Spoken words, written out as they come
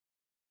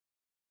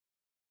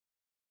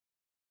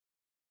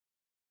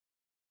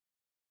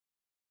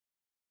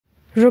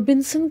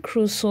Robinson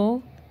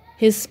Crusoe,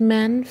 his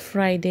man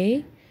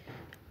Friday,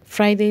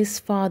 Friday's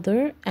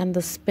father, and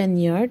the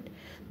Spaniard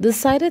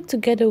decided to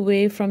get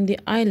away from the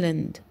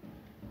island,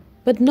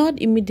 but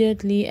not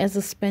immediately, as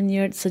the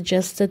Spaniard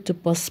suggested to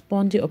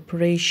postpone the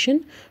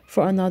operation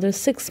for another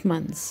 6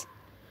 months.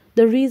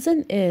 The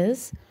reason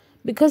is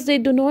because they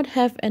do not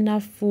have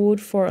enough food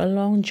for a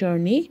long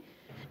journey,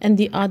 and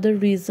the other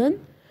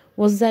reason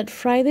was that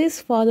Friday's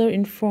father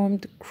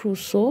informed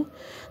Crusoe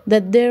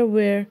that there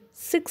were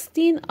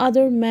 16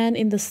 other men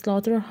in the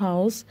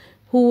slaughterhouse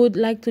who would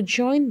like to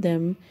join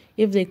them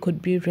if they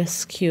could be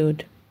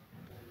rescued.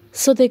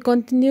 So they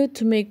continued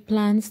to make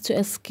plans to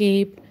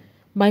escape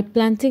by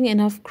planting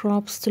enough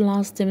crops to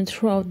last them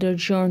throughout their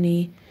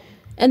journey,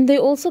 and they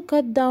also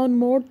cut down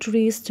more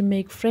trees to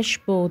make fresh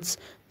boats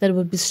that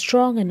would be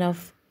strong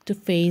enough to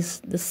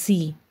face the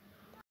sea.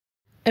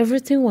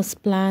 Everything was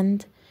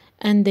planned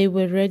and they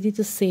were ready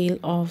to sail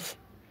off.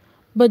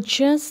 But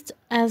just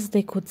as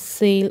they could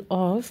sail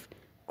off,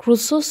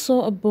 Crusoe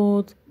saw a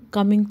boat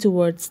coming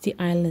towards the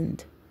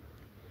island.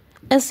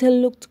 As he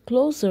looked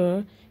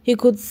closer, he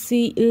could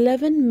see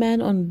 11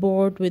 men on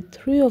board with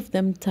 3 of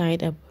them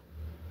tied up.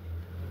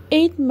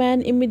 8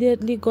 men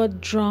immediately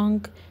got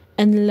drunk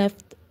and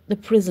left the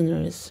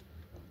prisoners.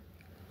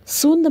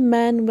 Soon the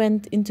men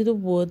went into the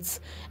woods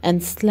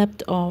and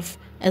slept off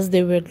as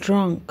they were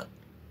drunk.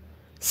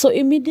 So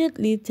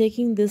immediately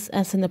taking this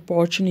as an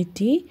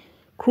opportunity,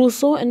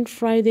 Crusoe and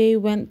Friday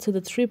went to the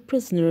 3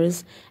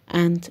 prisoners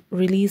and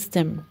released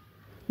them.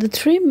 The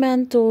 3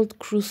 men told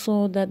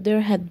Crusoe that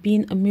there had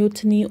been a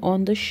mutiny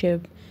on the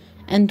ship,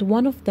 and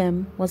one of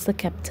them was the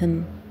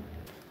captain.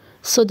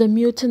 So the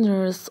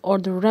mutineers or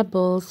the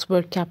rebels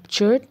were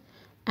captured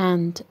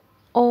and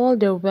all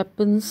their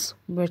weapons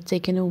were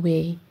taken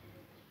away.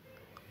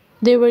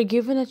 They were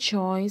given a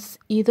choice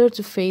either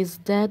to face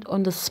death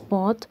on the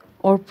spot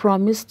or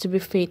promise to be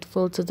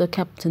faithful to the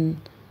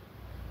captain.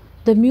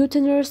 The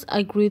mutineers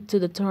agreed to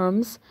the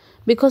terms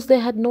because they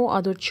had no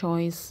other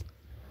choice.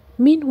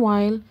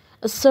 Meanwhile,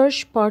 a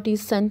search party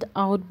sent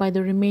out by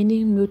the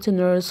remaining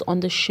mutineers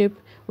on the ship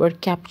were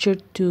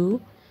captured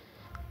too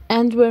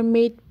and were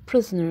made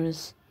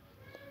prisoners.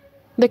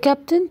 The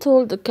captain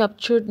told the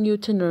captured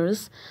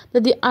mutineers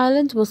that the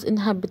island was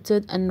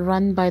inhabited and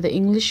run by the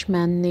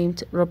Englishman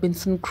named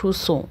Robinson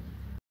Crusoe.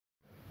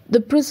 The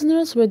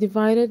prisoners were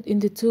divided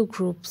into 2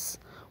 groups,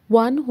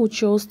 one who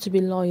chose to be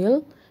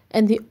loyal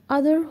and the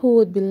other who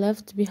would be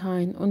left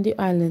behind on the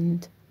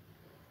island.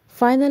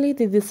 Finally,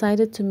 they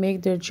decided to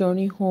make their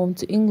journey home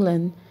to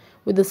England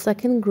with the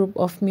second group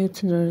of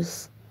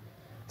mutineers.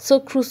 So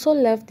Crusoe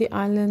left the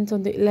island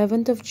on the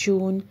 11th of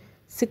June,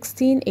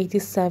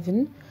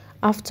 1687,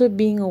 after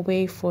being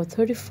away for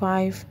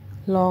 35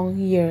 long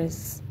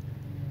years.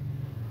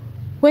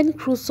 When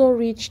Crusoe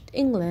reached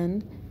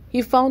England,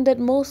 he found that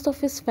most of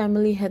his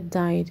family had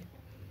died.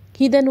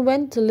 He then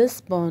went to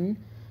Lisbon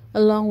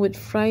along with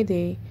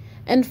Friday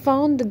and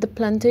found that the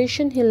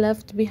plantation he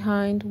left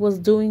behind was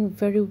doing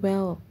very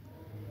well.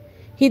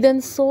 He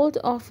then sold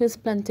off his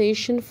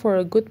plantation for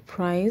a good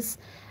price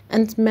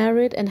and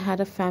married and had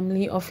a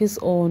family of his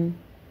own.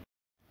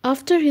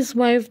 After his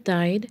wife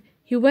died,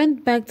 he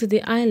went back to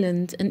the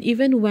island and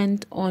even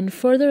went on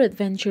further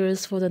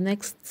adventures for the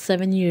next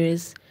 7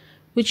 years,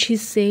 which he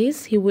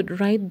says he would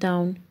write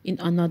down in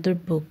another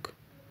book.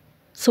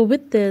 So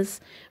with this,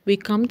 we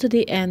come to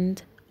the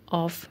end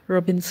of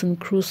Robinson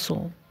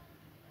Crusoe.